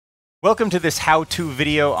Welcome to this how-to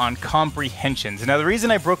video on comprehensions. Now the reason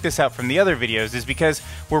I broke this out from the other videos is because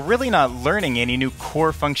we're really not learning any new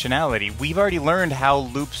core functionality. We've already learned how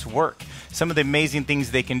loops work, some of the amazing things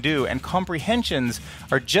they can do, and comprehensions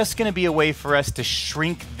are just going to be a way for us to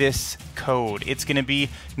shrink this code. It's going to be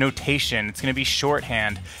notation, it's going to be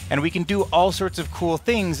shorthand, and we can do all sorts of cool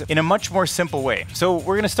things in a much more simple way. So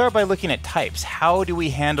we're going to start by looking at types. How do we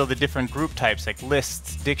handle the different group types like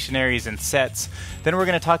lists, dictionaries, and sets? Then we're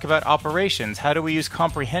going to talk about operations. How do we use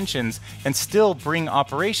comprehensions and still bring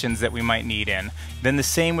operations that we might need in? Then the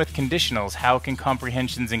same with conditionals. How can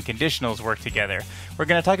comprehensions and conditionals work together? We're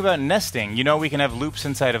going to talk about nesting. You know, we can have loops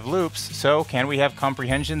inside of loops, so can we have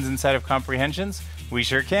comprehensions inside of comprehensions? We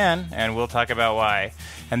sure can, and we'll talk about why.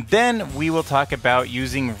 And then we will talk about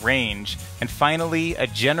using range. And finally, a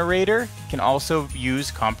generator can also use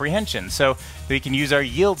comprehension. So we can use our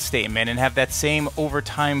yield statement and have that same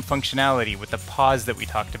overtime functionality with the pause that we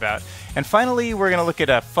talked about. And finally, we're going to look at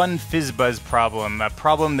a fun fizzbuzz problem, a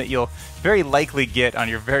problem that you'll very likely get on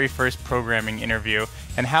your very first programming interview,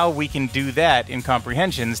 and how we can do that in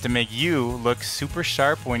comprehensions to make you look super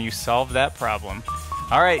sharp when you solve that problem.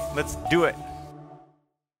 All right, let's do it.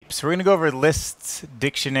 So we're going to go over lists,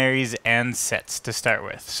 dictionaries, and sets to start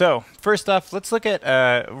with. So first off, let's look at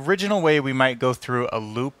an original way we might go through a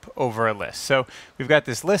loop over a list. So we've got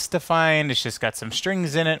this list defined. It's just got some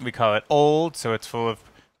strings in it. We call it old, so it's full of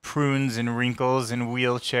prunes and wrinkles and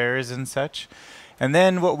wheelchairs and such. And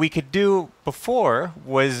then what we could do before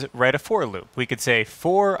was write a for loop. We could say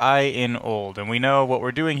for I in old. And we know what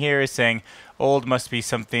we're doing here is saying old must be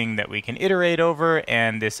something that we can iterate over,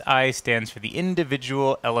 and this I stands for the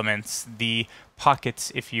individual elements, the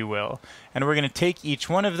pockets, if you will. And we're going to take each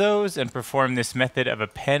one of those and perform this method of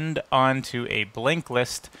append onto a blank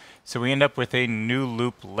list, so we end up with a new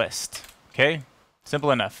loop list. Okay?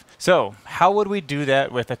 Simple enough. So how would we do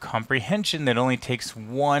that with a comprehension that only takes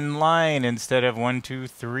one line instead of 1, 2,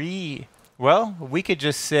 3? Well, we could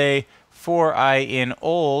just say for I in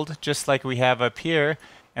old, just like we have up here,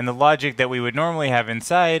 and the logic that we would normally have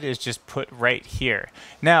inside is just put right here.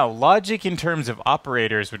 Now, logic in terms of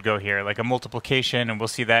operators would go here, like a multiplication, and we'll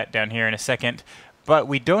see that down here in a second. But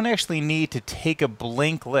we don't actually need to take a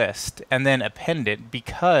blank list and then append it,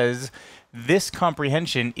 because this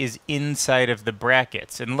comprehension is inside of the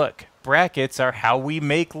brackets. And look, brackets are how we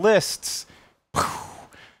make lists.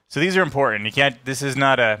 So these are important. You can't, this is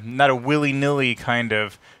not a willy-nilly kind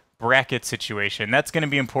of bracket situation. That's going to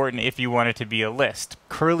be important if you want it to be a list.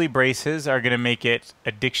 Curly braces are going to make it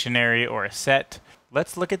a dictionary or a set.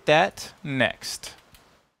 Let's look at that next.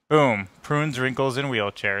 Boom. Prunes, wrinkles, and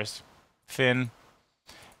wheelchairs. Fin.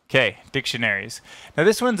 Okay, dictionaries. Now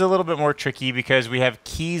this one's a little bit more tricky because we have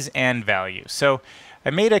keys and values. So I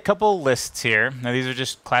made a couple lists here. Now these are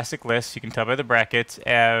just classic lists. You can tell by the brackets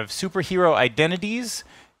of superhero identities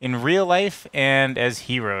in real life and as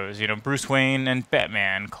heroes. You know, Bruce Wayne and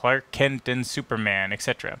Batman, Clark Kent and Superman,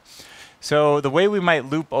 etc. So the way we might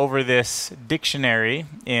loop over this dictionary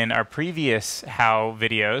in our previous how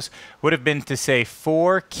videos would have been to say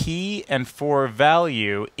for key and for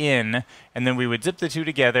value in, and then we would zip the two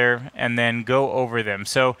together and then go over them.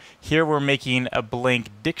 So here we're making a blank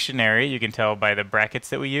dictionary, you can tell by the brackets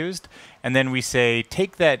that we used, and then we say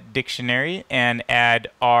take that dictionary and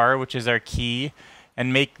add R, which is our key,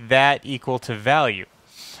 and make that equal to value.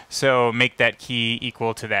 So make that key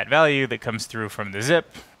equal to that value that comes through from the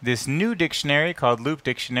zip. This new dictionary called loop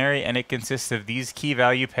dictionary, and it consists of these key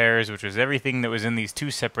value pairs, which was everything that was in these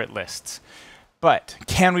two separate lists. But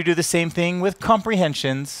can we do the same thing with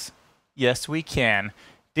comprehensions? Yes, we can.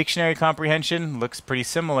 Dictionary comprehension looks pretty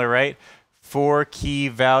similar, right? For key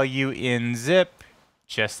value in zip,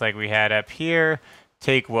 just like we had up here.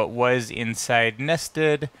 Take what was inside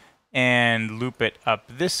nested and loop it up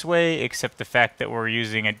this way, except the fact that we're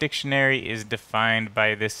using a dictionary is defined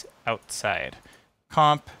by this outside.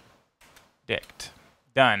 Comp dict.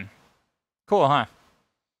 Done. Cool, huh?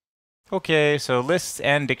 Okay, so lists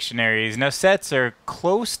and dictionaries. Now sets are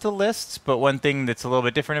close to lists, but one thing that's a little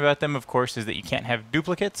bit different about them, of course, is that you can't have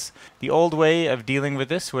duplicates. The old way of dealing with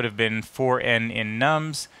this would have been for n in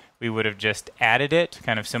nums. We would have just added it,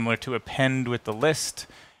 kind of similar to append with the list.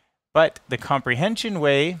 But the comprehension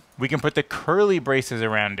way, we can put the curly braces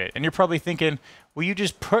around it. And you're probably thinking, well, you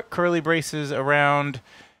just put curly braces around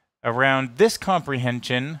this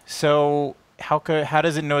comprehension, so how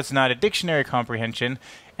does it know it's not a dictionary comprehension?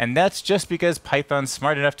 And that's just because Python's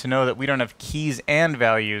smart enough to know that we don't have keys and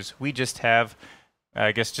values. We just have,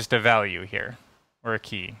 I guess, just a value here, or a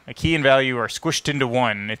key. A key and value are squished into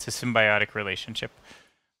one. It's a symbiotic relationship.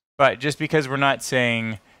 But just because we're not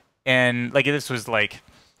saying, and like this was like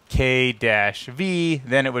k-v,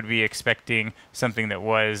 then it would be expecting something that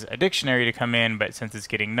was a dictionary to come in, but since it's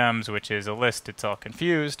getting nums, which is a list, it's all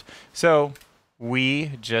confused. So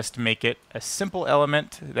we just make it a simple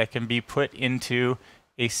element that can be put into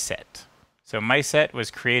a set. So my set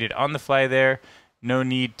was created on the fly there. No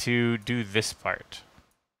need to do this part.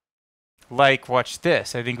 Like, watch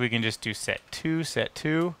this. I think we can just do set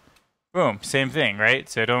 2. Boom, same thing, right?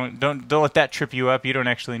 So don't let that trip you up. You don't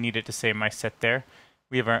actually need it to say my set there.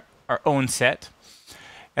 We have our own set.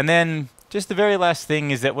 And then just the very last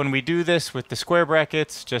thing is that when we do this with the square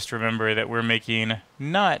brackets, just remember that we're making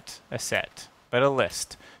not a set, but a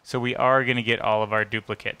list. So we are going to get all of our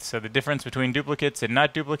duplicates. So the difference between duplicates and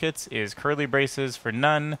not duplicates is curly braces for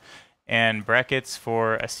none and brackets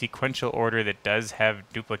for a sequential order that does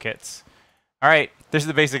have duplicates. All right, there's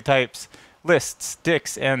the basic types: lists,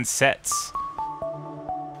 dicts, and sets.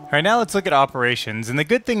 All right, now let's look at operations. And the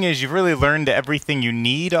good thing is you've really learned everything you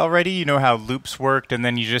need already. You know how loops worked, and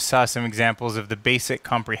then you just saw some examples of the basic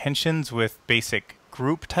comprehensions with basic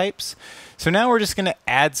group types. So now we're just going to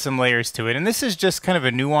add some layers to it. And this is just kind of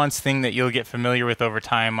a nuanced thing that you'll get familiar with over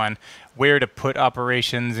time on where to put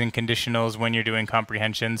operations and conditionals when you're doing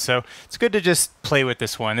comprehension. So it's good to just play with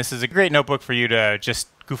this one. This is a great notebook for you to just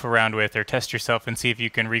goof around with or test yourself and see if you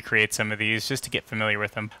can recreate some of these just to get familiar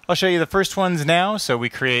with them. I'll show you the first ones now. So we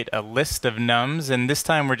create a list of nums, and this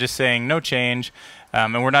time we're just saying no change.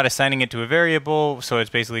 And we're not assigning it to a variable, so it's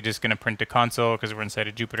basically just going to print a console because we're inside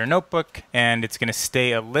a Jupyter notebook, and it's going to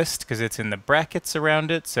stay a list because it's in the brackets around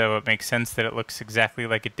it, so it makes sense that it looks exactly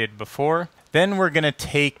like it did before. Then we're going to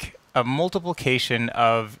take a multiplication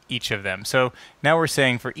of each of them. So now we're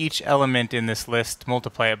saying for each element in this list,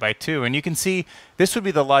 multiply it by 2. And you can see this would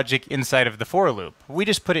be the logic inside of the for loop. We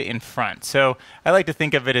just put it in front. So I like to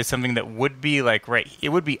think of it as something that would be like, it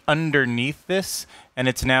would be underneath this, and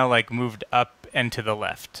it's now like moved up and to the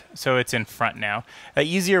left. So it's in front now. An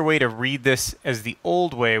easier way to read this as the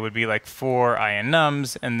old way would be like for I and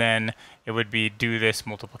nums, and then it would be do this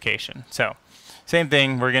multiplication. So same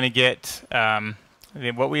thing, we're going to get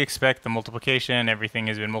what we expect, the multiplication, everything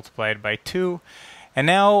has been multiplied by 2. And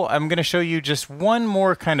now I'm going to show you just one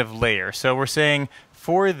more kind of layer. So we're saying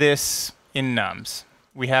for this in nums,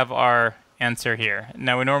 we have our answer here.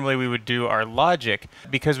 Now normally we would do our logic.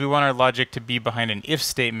 Because we want our logic to be behind an if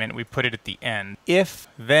statement, we put it at the end. If,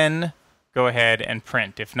 then go ahead and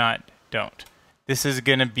print. If not, don't. This is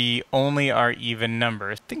going to be only our even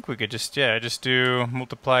number. I think we could just do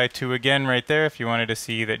multiply 2 again right there if you wanted to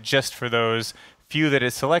see that just for those few that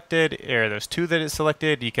it selected, or those 2 that it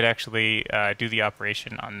selected, you could actually do the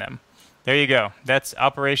operation on them. There you go. That's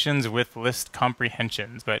operations with list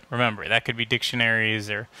comprehensions. But remember, that could be dictionaries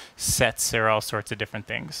or sets or all sorts of different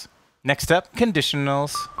things. Next up,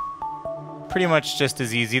 conditionals. Pretty much just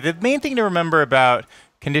as easy. The main thing to remember about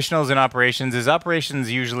conditionals and operations is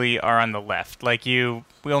operations usually are on the left. Like we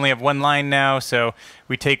only have one line now, so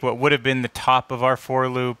we take what would have been the top of our for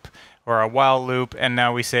loop or our while loop, and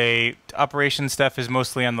now we say operation stuff is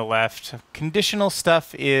mostly on the left. Conditional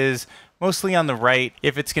stuff is mostly on the right.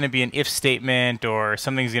 If it's going to be an if statement or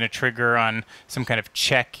something's going to trigger on some kind of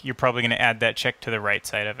check, you're probably going to add that check to the right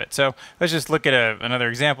side of it. So let's just look at another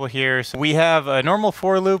example here. So we have a normal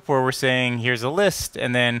for loop where we're saying here's a list,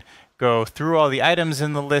 and then go through all the items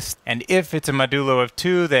in the list, and if it's a modulo of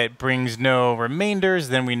 2 that brings no remainders,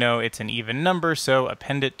 then we know it's an even number, so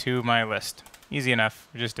append it to my list. Easy enough,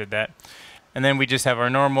 we just did that. And then we just have our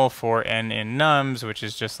normal for n in nums, which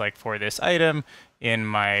is just like for this item in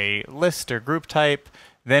my list or group type.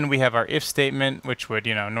 Then we have our if statement, which would,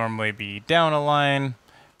 normally be down a line,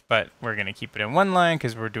 but we're going to keep it in one line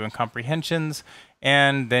because we're doing comprehensions.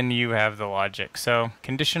 And then you have the logic. So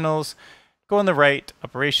conditionals go on the right,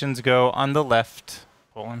 operations go on the left.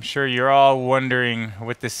 Well, I'm sure you're all wondering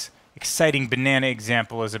what this exciting banana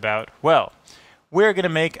example is about. Well, we're going to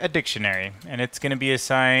make a dictionary, and it's going to be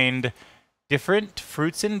assigned different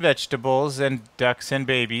fruits and vegetables and ducks and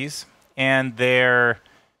babies and their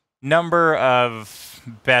number of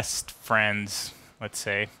best friends, let's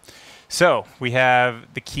say. So we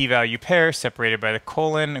have the key value pair separated by the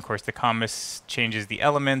colon. Of course, the comma changes the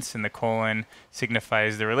elements, and the colon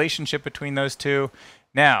signifies the relationship between those two.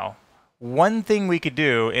 Now, one thing we could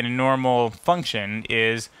do in a normal function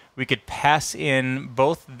is we could pass in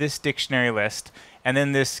both this dictionary list and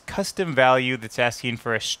then this custom value that's asking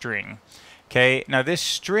for a string. Okay, now this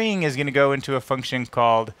string is going to go into a function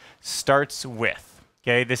called starts with.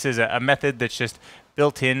 Okay, this is a method that's just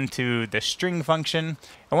built into the string function.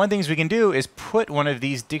 And one of the things we can do is put one of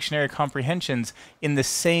these dictionary comprehensions in the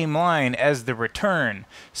same line as the return.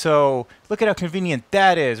 So look at how convenient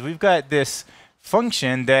that is. We've got this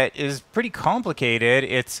function that is pretty complicated.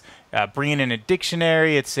 It's bringing in a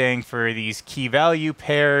dictionary. It's saying for these key value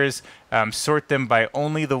pairs, sort them by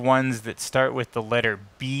only the ones that start with the letter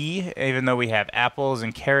B. Even though we have apples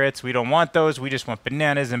and carrots, we don't want those. We just want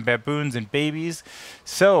bananas and baboons and babies.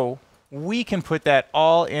 So we can put that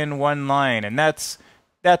all in one line, and that's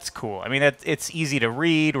cool. I mean, it's easy to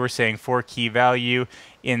read. We're saying for key value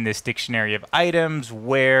in this dictionary of items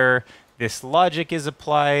where this logic is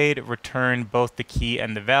applied, return both the key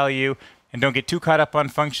and the value. And don't get too caught up on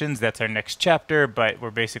functions. That's our next chapter, but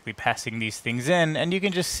we're basically passing these things in. And you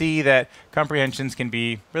can just see that comprehensions can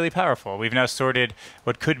be really powerful. We've now sorted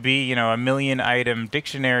what could be, you know, a 1,000,000-item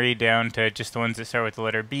dictionary down to just the ones that start with the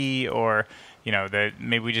letter B, or you know,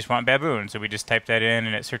 maybe we just want baboon, so we just type that in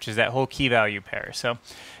and it searches that whole key value pair. So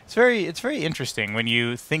it's very interesting when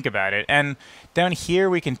you think about it. And down here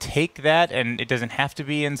we can take that, and it doesn't have to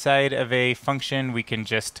be inside of a function. We can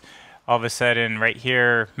just all of a sudden right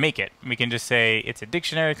here make it. We can just say it's a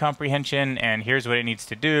dictionary comprehension and here's what it needs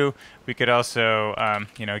to do. We could also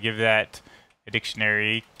you know, give that a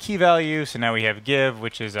dictionary key value. So now we have give,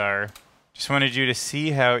 which is our, just wanted you to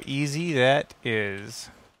see how easy that is.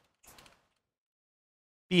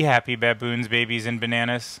 Be happy, baboons, babies, and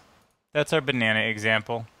bananas. That's our banana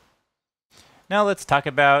example. Now let's talk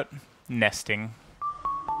about nesting.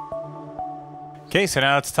 Okay, so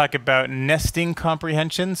now let's talk about nesting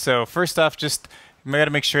comprehension. So first off, just you got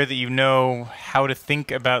to make sure that you know how to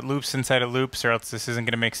think about loops inside of loops, or else this isn't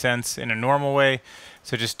going to make sense in a normal way.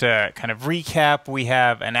 So just to kind of recap, we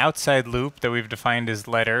have an outside loop that we've defined as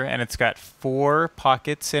letter, and it's got 4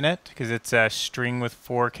 pockets in it because it's a string with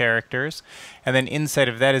 4 characters. And then inside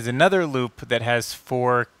of that is another loop that has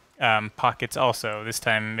 4 pockets also. This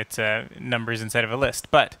time it's numbers inside of a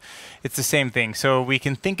list, but it's the same thing. So we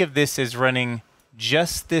can think of this as running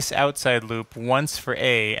just this outside loop once for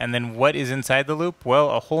A, and then what is inside the loop?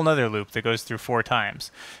 Well, a whole nother loop that goes through 4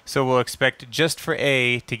 times. So we'll expect just for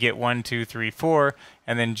A to get 1, 2, 3, 4,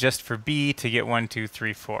 and then just for B to get 1, 2,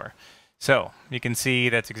 3, 4. So you can see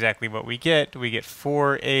that's exactly what we get. We get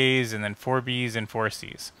 4 A's and then 4 B's and 4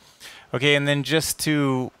 C's. Okay, and then just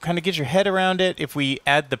to kind of get your head around it, if we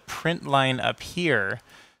add the print line up here,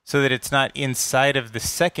 so that it's not inside of the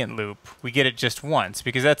second loop, we get it just once,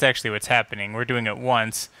 because that's actually what's happening. We're doing it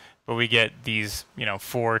once, but we get these, you know,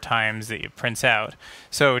 4 times that it prints out.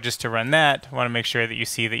 So just to run that, I want to make sure that you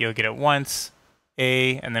see that you'll get it once,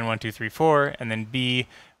 A, and then 1, 2, 3, 4, and then B,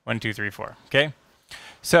 1, 2, 3, 4. Okay?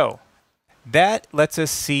 So that lets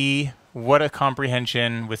us see what a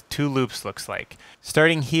comprehension with 2 loops looks like.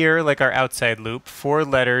 Starting here, like our outside loop, 4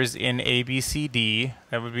 letters in A, B, C, D.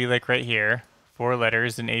 That would be like right here. 4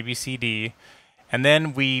 letters in A, B, C, D, and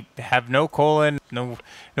then we have no colon, no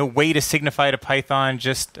way to signify to Python,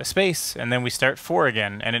 just a space, and then we start 4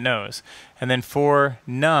 again, and it knows. And then 4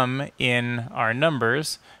 num in our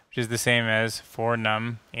numbers, which is the same as 4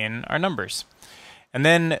 num in our numbers. And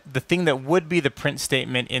then the thing that would be the print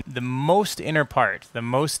statement in the most inner part, the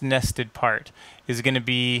most nested part, is going to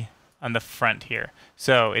be on the front here.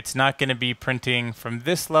 So it's not going to be printing from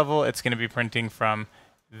this level, it's going to be printing from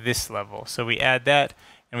this level. So we add that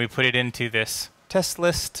and we put it into this test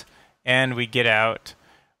list, and we get out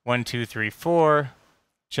 1, 2, 3, 4,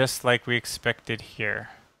 just like we expected here.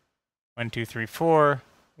 1, 2, 3, 4,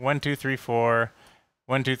 1, 2, 3, 4,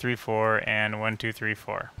 1, 2, 3, 4, and 1, 2, 3,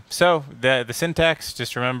 4. So the syntax,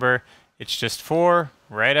 just remember, it's just 4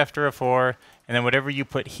 right after a 4, and then whatever you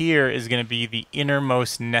put here is going to be the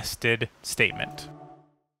innermost nested statement.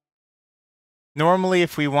 Normally,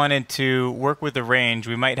 if we wanted to work with a range,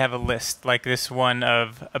 we might have a list like this one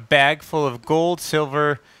of a bag full of gold,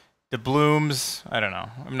 silver, doubloons, I don't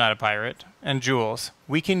know, I'm not a pirate, and jewels.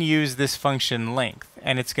 We can use this function length,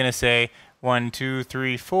 and it's going to say 1, 2,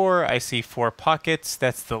 3, 4. I see 4 pockets.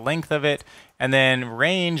 That's the length of it. And then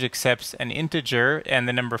range accepts an integer, and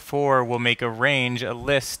the number 4 will make a range, a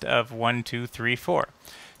list of 1, 2, 3, 4.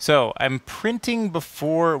 So I'm printing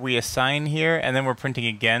before we assign here, and then we're printing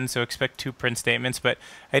again, so expect 2 print statements. But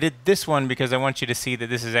I did this one because I want you to see that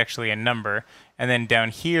this is actually a number, and then down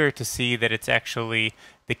here to see that it's actually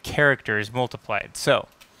the characters multiplied. So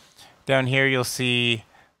down here you'll see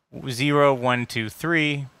 0, 1, 2,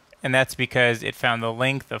 3, and that's because it found the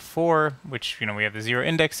length of 4, which, you know, we have the 0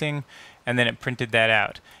 indexing, and then it printed that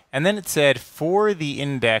out. And then it said for the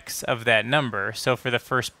index of that number, so for the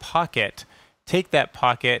first pocket, take that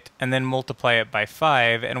pocket and then multiply it by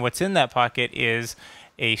 5, and what's in that pocket is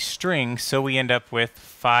a string, so we end up with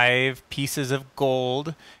 5 pieces of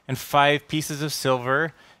gold and 5 pieces of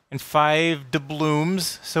silver and 5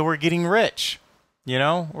 doubloons, so we're getting rich. you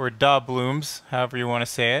know, or doubloons, however you want to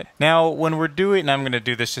say it. Now, when we're doing, and I'm going to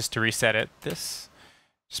do this just to reset it, this,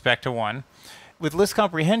 just back to 1. With list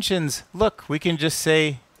comprehensions, look, we can just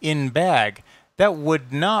say in bag. That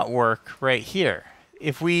would not work right here.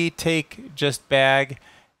 If we take just bag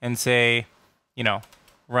and say, you know,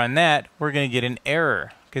 run that, we're going to get an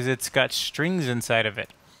error because it's got strings inside of it.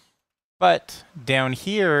 But down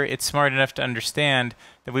here, it's smart enough to understand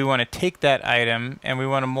that we want to take that item and we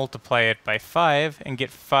want to multiply it by 5 and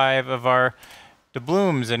get 5 of our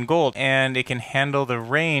doubloons and gold. And it can handle the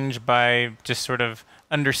range by just sort of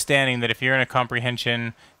understanding that if you're in a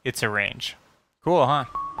comprehension, it's a range. Cool, huh?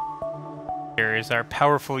 Here is our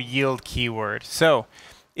powerful yield keyword. So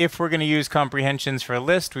if we're going to use comprehensions for a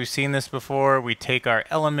list, we've seen this before. We take our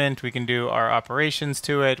element, we can do our operations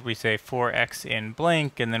to it. We say for x in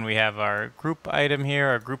blank, and then we have our group item here,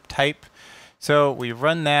 our group type. So we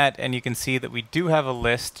run that, and you can see that we do have a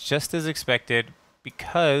list just as expected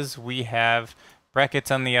because we have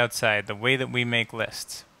brackets on the outside, the way that we make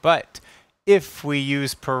lists. But if we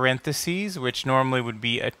use parentheses, which normally would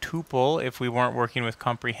be a tuple if we weren't working with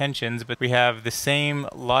comprehensions, but we have the same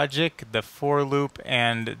logic, the for loop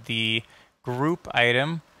and the group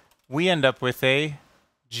item, we end up with a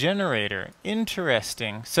generator.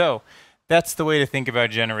 Interesting. So that's the way to think about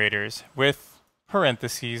generators, with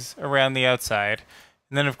parentheses around the outside.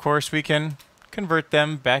 And then, of course, we can convert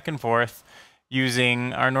them back and forth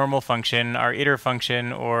using our normal function, our iter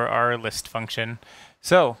function, or our list function.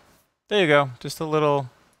 So there you go, just a little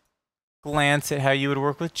glance at how you would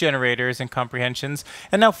work with generators and comprehensions.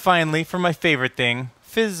 And now finally, for my favorite thing,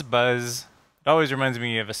 fizzbuzz. It always reminds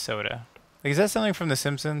me of a soda. Like, is that something from The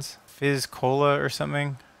Simpsons? Fizz Cola or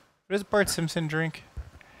something? What does Bart Simpson drink?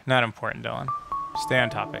 Not important, Dylan. Stay on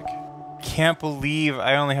topic. Can't believe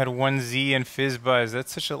I only had 1 Z in fizzbuzz.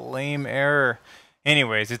 That's such a lame error.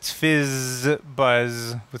 Anyways, it's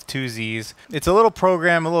fizzbuzz with 2 Z's. It's a little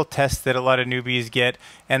program, a little test that a lot of newbies get,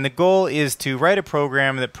 and the goal is to write a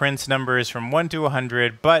program that prints numbers from 1 to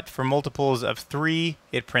 100, but for multiples of 3,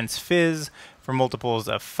 it prints fizz, for multiples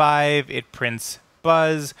of 5, it prints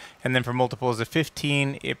buzz, and then for multiples of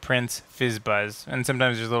 15, it prints fizzbuzz. And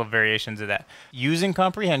sometimes there's little variations of that. Using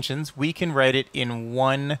comprehensions, we can write it in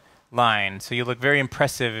 1 line, so you look very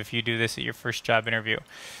impressive if you do this at your first job interview.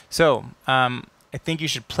 So, I think you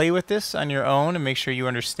should play with this on your own and make sure you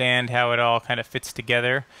understand how it all kind of fits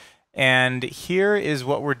together. And here is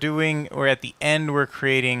what we're doing. We're at the end, we're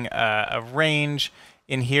creating a range.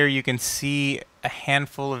 In here you can see a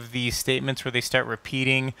handful of these statements where they start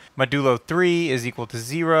repeating. Modulo 3 is equal to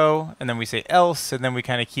 0, and then we say else, and then we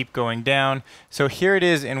kind of keep going down. So here it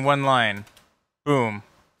is in 1 line. Boom.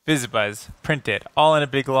 Fizzbuzz. Print it. All in a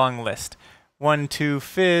big long list. 1, 2,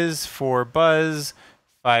 fizz, 4, buzz,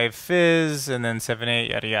 5 fizz, and then 7,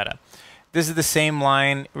 8, yada yada. This is the same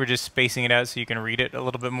line, we're just spacing it out so you can read it a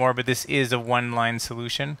little bit more, but this is a 1-line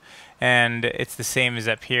solution, and it's the same as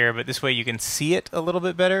up here, but this way you can see it a little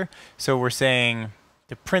bit better. So we're saying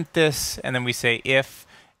to print this, and then we say if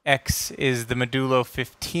x is the modulo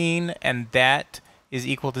 15, and that is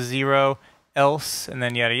equal to 0, else, and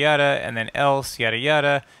then yada yada, and then else, yada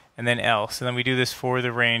yada, and then else. And then we do this for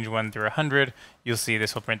the range 1 through 100. You'll see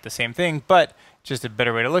this will print the same thing, but just a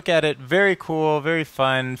better way to look at it. Very cool, very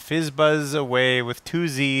fun. Fizzbuzz away with 2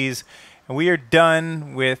 Z's. And we are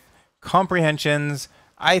done with comprehensions.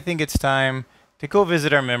 I think it's time to go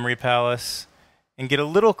visit our memory palace and get a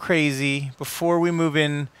little crazy before we move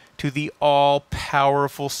in to the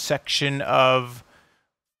all-powerful section of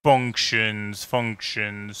functions,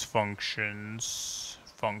 functions, functions,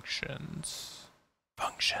 functions,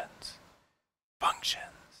 functions, functions,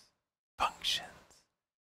 functions.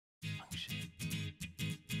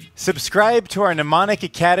 Subscribe to our Mnemonic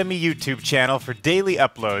Academy YouTube channel for daily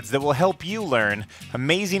uploads that will help you learn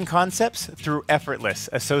amazing concepts through effortless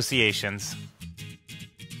associations.